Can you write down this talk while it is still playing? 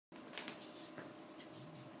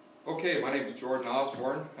Okay, my name is Jordan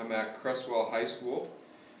Osborne. I'm at Cresswell High School,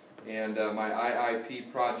 and my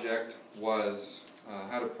IIP project was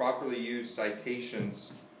how to properly use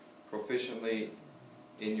citations proficiently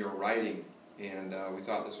in your writing, and we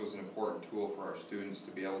thought this was an important tool for our students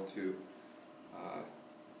to be able to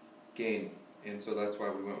gain, and so that's why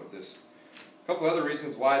we went with this. A couple other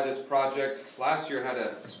reasons why this project. Last year had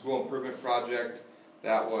a school improvement project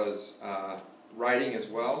that was writing as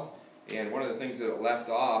well, and one of the things that it left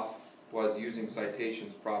off was using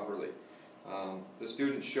citations properly. The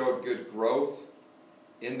students showed good growth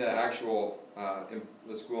in the actual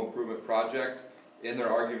the school improvement project in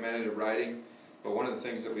their argumentative writing, but one of the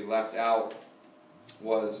things that we left out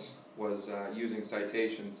was using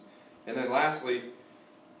citations. And then lastly,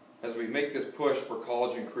 as we make this push for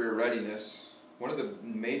college and career readiness, one of the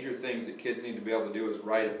major things that kids need to be able to do is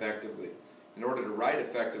write effectively. In order to write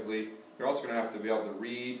effectively, you're also going to have to be able to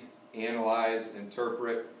read, analyze,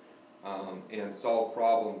 interpret, and solve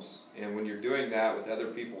problems. And when you're doing that with other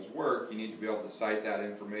people's work, you need to be able to cite that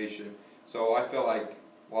information. So I felt like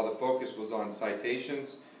while the focus was on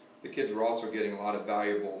citations, the kids were also getting a lot of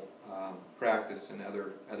valuable practice and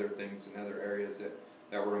other things in other areas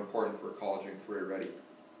that were important for college and career ready.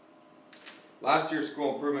 Last year's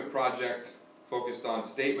school improvement project focused on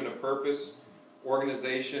statement of purpose,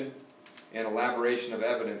 organization, and elaboration of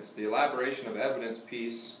evidence. The elaboration of evidence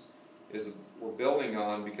piece is we're building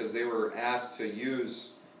on because they were asked to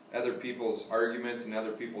use other people's arguments and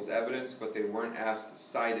other people's evidence, but they weren't asked to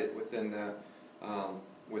cite it within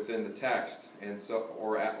the text, and so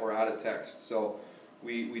or out of text. So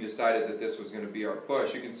we decided that this was going to be our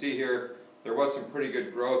push. You can see here there was some pretty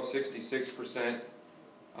good growth, 66%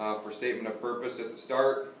 for statement of purpose at the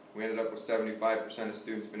start. We ended up with 75% of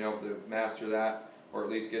students being able to master that, or at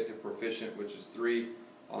least get to proficient, which is 3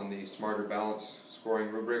 on the Smarter Balance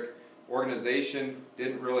scoring rubric. Organization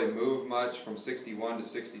didn't really move much, from 61 to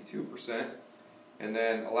 62%, and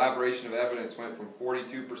then elaboration of evidence went from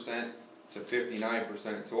 42% to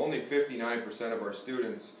 59%. So only 59% of our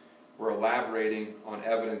students were elaborating on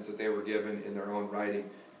evidence that they were given in their own writing.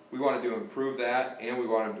 We wanted to improve that, and we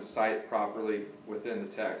wanted them to cite properly within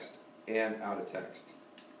the text and out of text.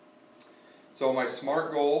 So my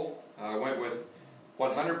SMART goal, I went with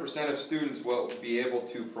 100% of students will be able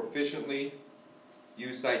to proficiently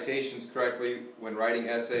use citations correctly when writing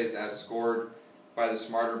essays as scored by the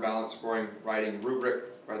Smarter Balance scoring writing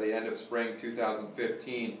rubric by the end of spring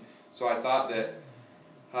 2015. So I thought that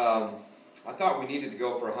we needed to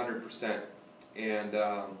go for 100%, and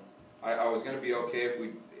I was going to be okay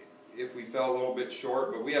if we fell a little bit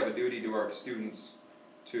short, but we have a duty to our students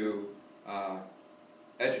to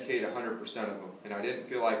educate 100% of them, and I didn't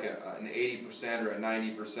feel like an 80% or a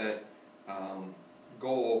 90%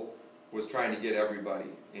 goal was trying to get everybody.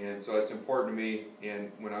 And so it's important to me,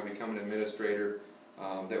 and when I become an administrator,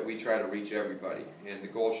 that we try to reach everybody, and the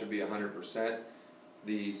goal should be 100%.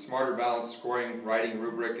 The Smarter Balance scoring writing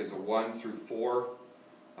rubric is a 1 through 4.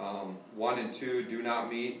 1 and 2 do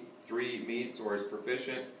not meet, 3 meets or is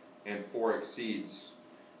proficient, and 4 exceeds.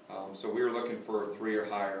 So we were looking for 3 or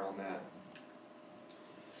higher on that.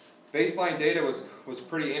 Baseline data was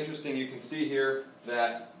pretty interesting. You can see here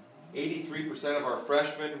that 83% of our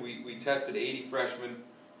freshmen, we tested 80 freshmen,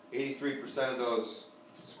 83% of those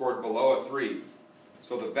scored below a 3.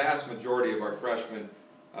 So the vast majority of our freshmen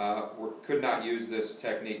could not use this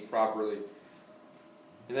technique properly.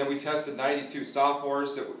 And then we tested 92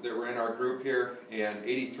 sophomores that were in our group here, and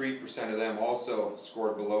 83% of them also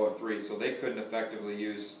scored below a 3, so they couldn't effectively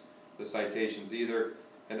use the citations either.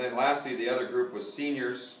 And then lastly, the other group was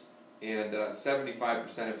seniors, and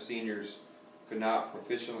 75% of seniors could not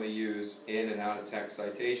proficiently use in and out of text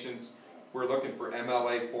citations. We're looking for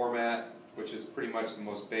MLA format, which is pretty much the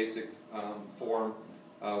most basic form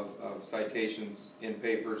of citations in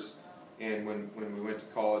papers. And when we went to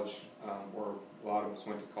college, or a lot of us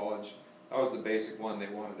went to college, that was the basic one they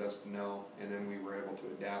wanted us to know, and then we were able to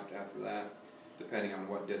adapt after that, depending on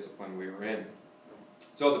what discipline we were in.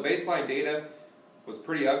 So the baseline data was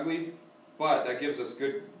pretty ugly, but that gives us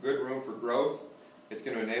good room for growth. It's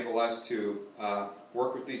going to enable us to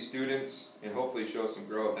work with these students and hopefully show some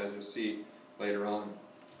growth, as you'll see later on.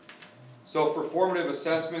 So for formative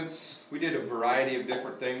assessments, we did a variety of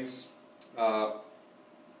different things.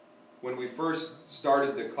 When we first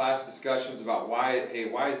started the class discussions about why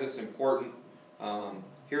is this important,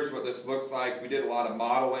 here's what this looks like, we did a lot of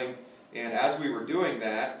modeling, and as we were doing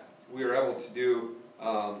that, we were able to do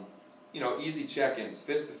easy check-ins,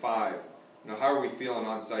 fist to 5. How are we feeling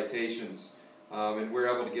on citations? And we're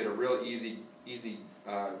able to get a real easy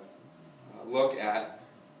look at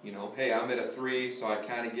you know, hey, I'm at a 3, so I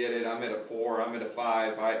kind of get it. I'm at a 4, I'm at a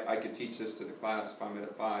 5. I could teach this to the class if I'm at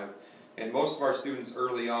a 5. And most of our students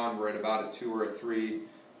early on were at about a 2 or a 3.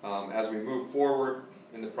 As we moved forward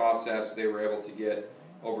in the process, they were able to get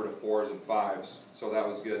over to 4s and 5s. So that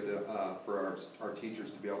was good for our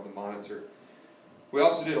teachers to be able to monitor. We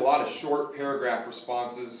also did a lot of short paragraph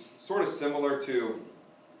responses, sort of similar to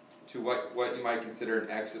what you might consider an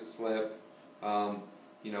exit slip.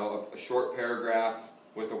 You know, a short paragraph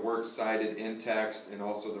with a work cited in text and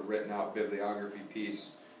also the written out bibliography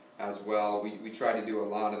piece as well. We try to do a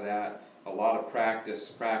lot of that, a lot of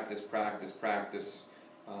practice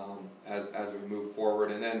as we move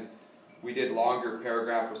forward. And then we did longer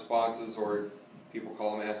paragraph responses, or people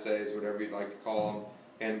call them essays, whatever you'd like to call them.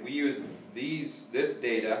 And we use this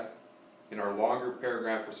data in our longer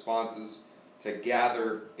paragraph responses to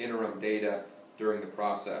gather interim data during the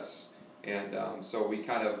process. And so we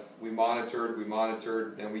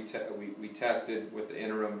monitored, then we tested with the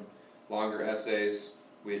interim longer essays,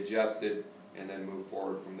 we adjusted, and then moved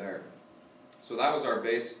forward from there. So that was our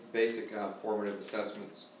basic formative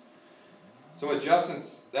assessments. Some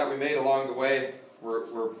adjustments that we made along the way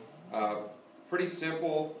were pretty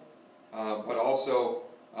simple, but also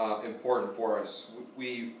important for us.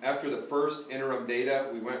 After the first interim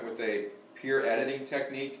data, we went with a peer editing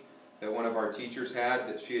technique that one of our teachers had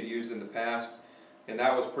that she had used in the past, and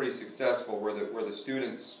that was pretty successful, where the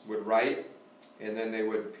students would write and then they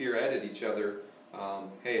would peer edit each other.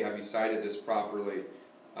 Hey, have you cited this properly?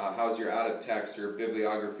 How's your out of text or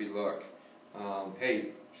bibliography look? Hey,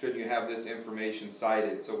 shouldn't you have this information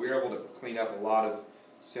cited? So we were able to clean up a lot of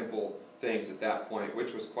simple things at that point,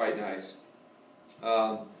 which was quite nice.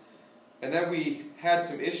 And then we had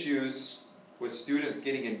some issues with students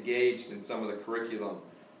getting engaged in some of the curriculum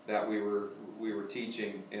that we were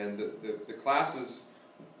teaching, and the classes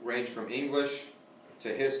range from English to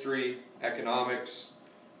history, economics,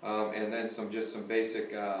 and then some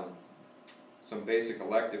basic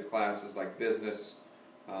elective classes like business,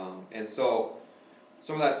 and so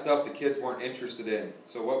some of that stuff the kids weren't interested in.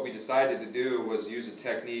 So what we decided to do was use a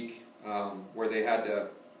technique where they had to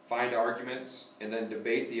find arguments and then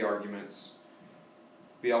debate the arguments,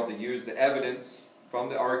 be able to use the evidence from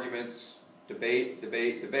the arguments, debate,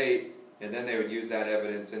 and then they would use that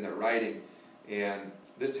evidence in their writing. And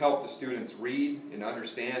this helped the students read and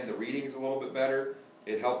understand the readings a little bit better.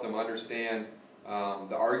 It helped them understand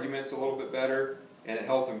the arguments a little bit better, and it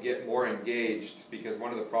helped them get more engaged, because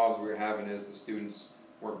one of the problems we were having is the students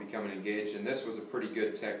weren't becoming engaged, and this was a pretty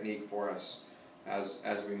good technique for us as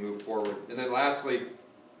we move forward. And then lastly,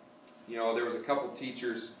 you know, there was a couple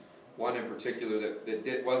teachers, one in particular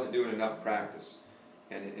that wasn't doing enough practice,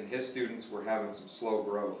 and his students were having some slow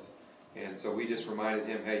growth. And so we just reminded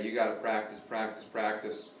him, hey, you got to practice.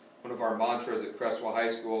 One of our mantras at Crestwell High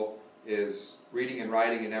School is reading and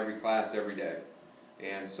writing in every class every day.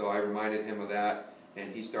 And so I reminded him of that,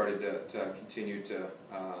 and he started to continue to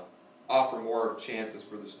offer more chances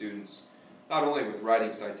for the students, not only with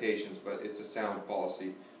writing citations, but it's a sound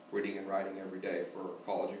policy, reading and writing every day for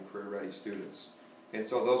college and career-ready students. And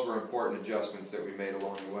so those were important adjustments that we made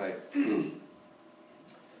along the way.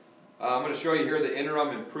 I'm going to show you here the interim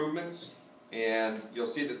improvements, and you'll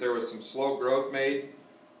see that there was some slow growth made,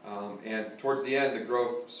 and towards the end the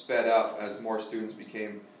growth sped up as more students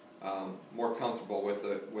became more comfortable with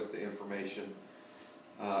the information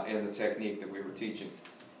and the technique that we were teaching.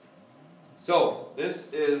 So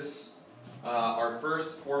this is our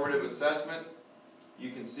first formative assessment. You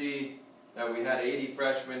can see that we had 80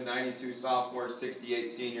 freshmen, 92 sophomores, 68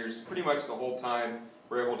 seniors. Pretty much the whole time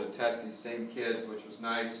we're able to test these same kids, which was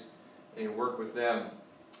nice, and work with them.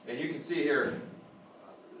 And you can see here,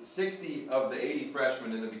 60 of the 80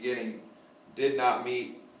 freshmen in the beginning did not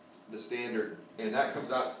meet the standard, and that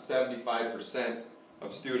comes out to 75%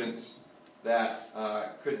 of students that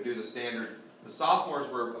couldn't do the standard. The sophomores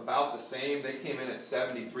were about the same. They came in at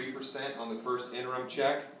 73% on the first interim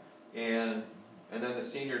check, and then the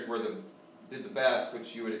seniors did the best,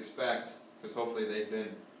 which you would expect, because hopefully they've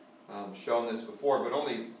been shown this before, but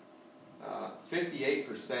only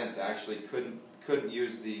 58% actually couldn't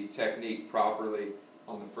use the technique properly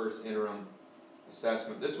on the first interim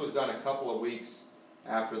assessment. This was done a couple of weeks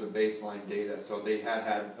after the baseline data, so they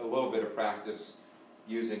had a little bit of practice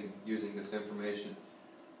using this information.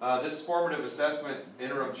 This formative assessment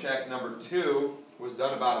interim check number 2 was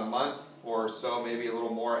done about a month or so, maybe a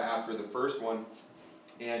little more after the first one,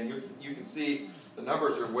 and you can see the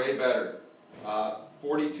numbers are way better.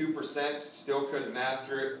 42% still couldn't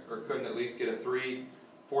master it, or couldn't at least get a 3.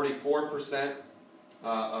 44%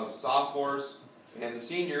 of sophomores, and the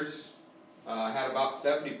seniors had about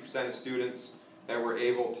 70% of students that were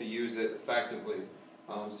able to use it effectively.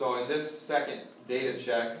 So in this second data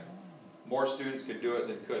check, more students could do it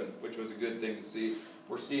than couldn't, which was a good thing to see.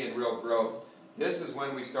 We're seeing real growth. This is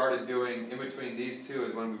when we started doing, in between these two,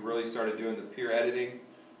 is when we really started doing the peer editing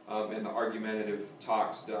and the argumentative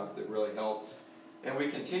talk stuff that really helped. And we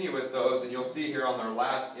continue with those, and you'll see here on our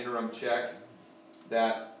last interim check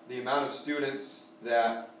that the amount of students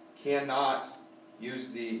that cannot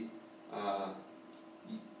use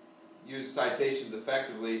use citations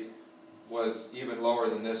effectively was even lower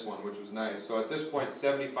than this one, which was nice. So at this point,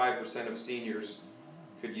 75% of seniors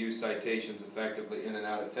could use citations effectively in and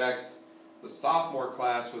out of text. The sophomore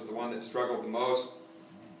class was the one that struggled the most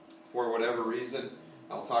for whatever reason.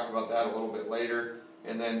 I'll talk about that a little bit later.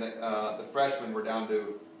 And then the freshmen were down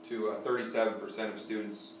to 37% of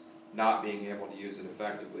students not being able to use it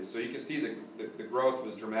effectively. So you can see the growth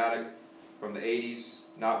was dramatic from the 80s,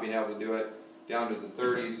 not being able to do it, down to the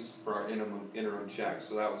 30s for our interim check.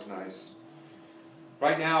 So that was nice.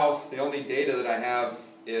 Right now, the only data that I have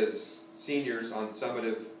is seniors on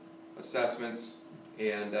summative assessments,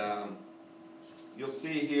 and you'll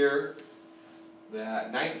see here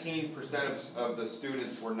that 19% of the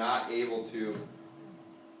students were not able to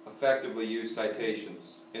effectively use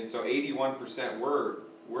citations, and so 81%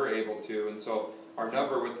 were able to, and so our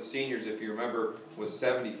number with the seniors, if you remember, was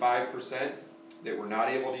 75% that were not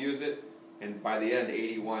able to use it, and by the end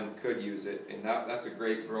 81 could use it, and that's a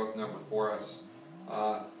great growth number for us.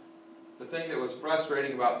 The thing that was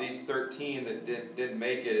frustrating about these 13 that didn't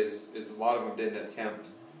make it is a lot of them didn't attempt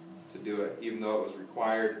to do it, even though it was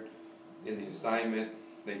required in the assignment.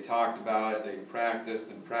 They talked about it, they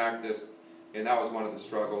practiced, and that was one of the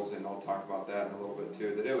struggles, and I'll talk about that in a little bit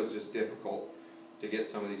too, that it was just difficult to get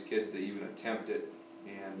some of these kids to even attempt it,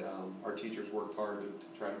 and our teachers worked hard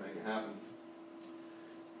to try to make it happen.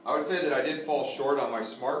 I would say that I did fall short on my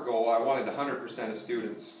SMART goal. I wanted 100% of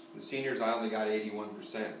students. The seniors, I only got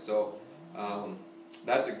 81%, so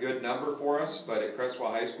that's a good number for us, but at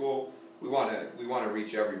Crestwell High School, we want to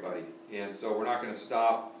reach everybody, and so we're not going to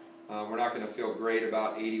stop. We're not going to feel great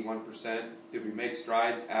about 81%. Did we make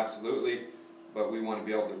strides? Absolutely, but we want to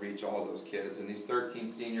be able to reach all of those kids. And these 13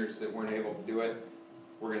 seniors that weren't able to do it,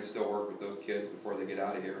 we're going to still work with those kids before they get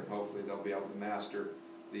out of here, and hopefully they'll be able to master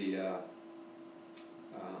the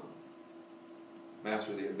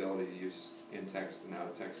ability to use in-text and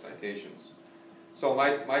out-of-text citations. So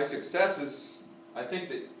my successes, I think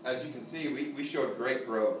that, as you can see, we showed great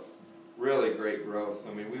growth, really great growth.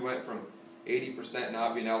 I mean, we went from 80%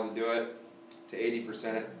 not being able to do it to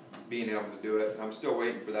 80% being able to do it. I'm still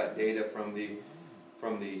waiting for that data from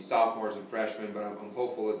the sophomores and freshmen, but I'm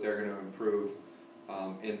hopeful that they're going to improve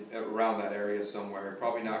around that area somewhere.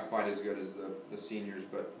 Probably not quite as good as the seniors,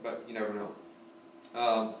 but you never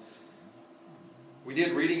know. We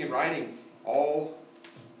did reading and writing all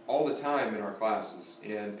the time in our classes,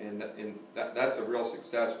 and that's a real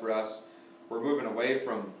success for us. We're moving away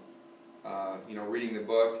from reading the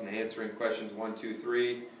book and answering questions 1, 2,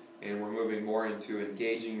 3, and we're moving more into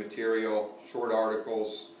engaging material, short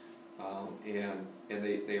articles, and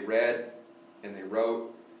they read and they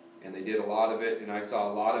wrote and they did a lot of it, and I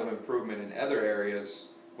saw a lot of improvement in other areas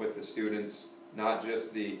with the students, not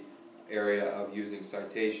just the area of using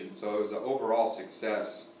citations. So it was an overall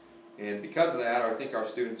success, and because of that, I think our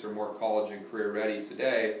students are more college and career ready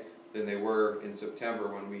today than they were in September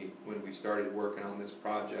when we started working on this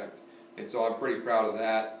project. And so I'm pretty proud of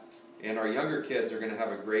that. And our younger kids are going to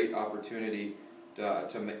have a great opportunity to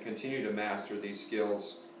continue to master these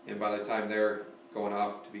skills, and by the time they're going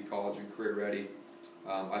off to be college and career ready,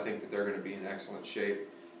 I think that they're going to be in excellent shape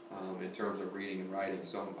in terms of reading and writing.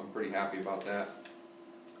 So I'm pretty happy about that.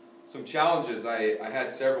 Some challenges, I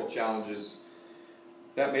had several challenges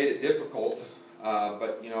that made it difficult,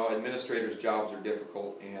 but administrators' jobs are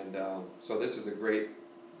difficult, and so this is a great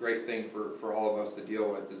thing for all of us to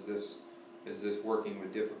deal with, is this working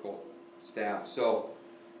with difficult staff. So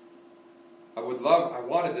I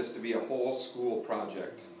wanted this to be a whole school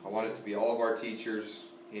project. I wanted it to be all of our teachers,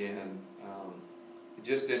 and it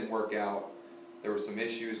just didn't work out. There were some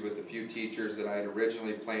issues with a few teachers that I had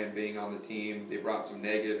originally planned being on the team. They brought some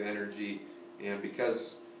negative energy, and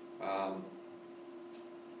because I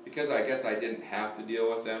guess I didn't have to deal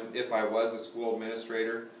with them. If I was a school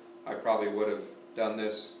administrator, I probably would have done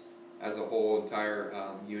this as a whole entire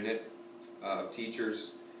unit of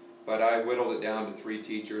teachers. But I whittled it down to 3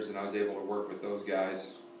 teachers, and I was able to work with those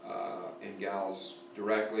guys and gals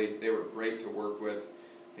directly. They were great to work with.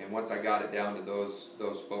 And once I got it down to those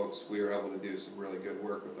folks, we were able to do some really good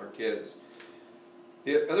work with our kids.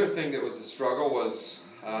 The other thing that was a struggle was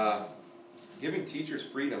giving teachers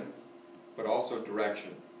freedom, but also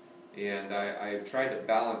direction. And I tried to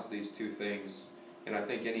balance these two things, and I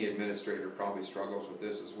think any administrator probably struggles with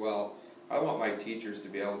this as well. I want my teachers to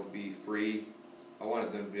be able to be free. I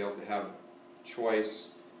wanted them to be able to have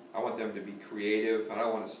choice. I want them to be creative. I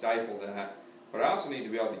don't want to stifle that. But I also need to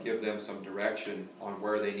be able to give them some direction on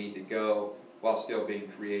where they need to go while still being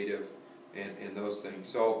creative and those things.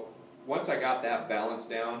 So once I got that balance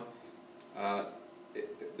down,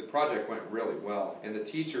 the project went really well. And the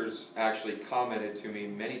teachers actually commented to me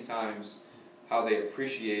many times how they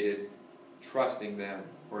appreciated trusting them,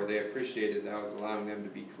 or they appreciated that I was allowing them to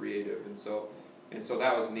be creative. And so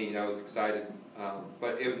that was neat. I was excited.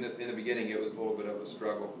 But in the beginning, it was a little bit of a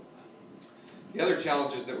struggle. The other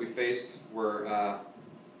challenges that we faced were,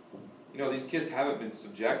 these kids haven't been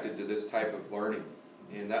subjected to this type of learning,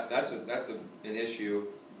 and that's an issue,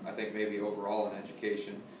 I think, maybe overall in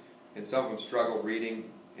education. And some of them struggled reading,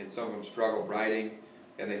 and some of them struggled writing,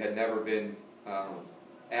 and they had never been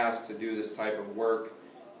asked to do this type of work.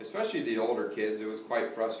 Especially the older kids, it was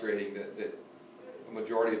quite frustrating that a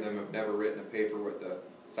majority of them have never written a paper with a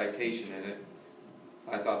citation in it.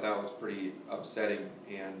 I thought that was pretty upsetting.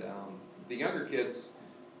 And the younger kids,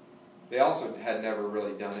 they also had never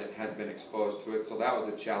really done it, hadn't been exposed to it, so that was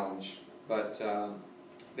a challenge. But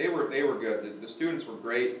they were good. The students were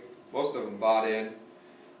great. Most of them bought in.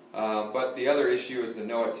 But the other issue is the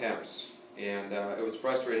no attempts. And it was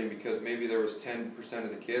frustrating because maybe there was 10% of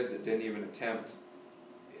the kids that didn't even attempt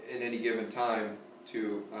in any given time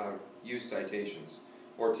to use citations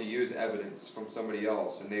or to use evidence from somebody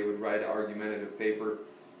else, and they would write an argumentative paper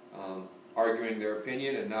arguing their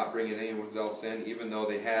opinion and not bringing anyone else in, even though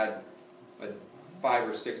they had 5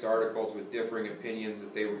 or 6 articles with differing opinions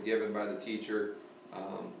that they were given by the teacher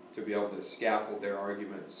to be able to scaffold their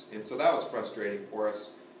arguments. And so that was frustrating for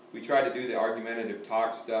us. We tried to do the argumentative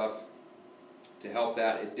talk stuff to help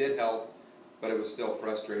that. It did help, but it was still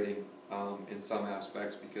frustrating in some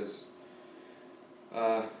aspects because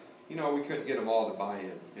we couldn't get them all to buy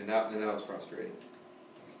in, and that was frustrating.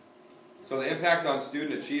 So the impact on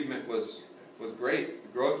student achievement was great. The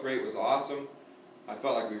growth rate was awesome. I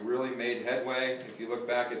felt like we really made headway. If you look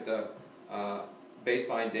back at the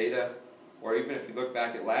baseline data, or even if you look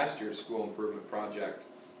back at last year's school improvement project,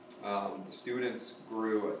 the students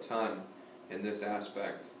grew a ton in this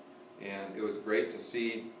aspect, and it was great to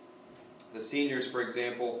see. The seniors, for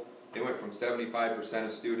example, they went from 75%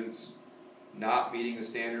 of students not meeting the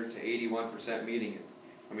standard to 81% meeting it.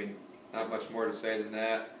 I mean, not much more to say than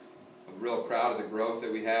that. I'm real proud of the growth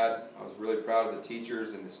that we had. I was really proud of the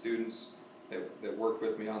teachers and the students that worked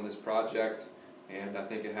with me on this project, and I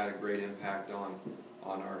think it had a great impact on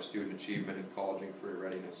our student achievement in college and career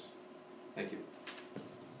readiness. Thank you.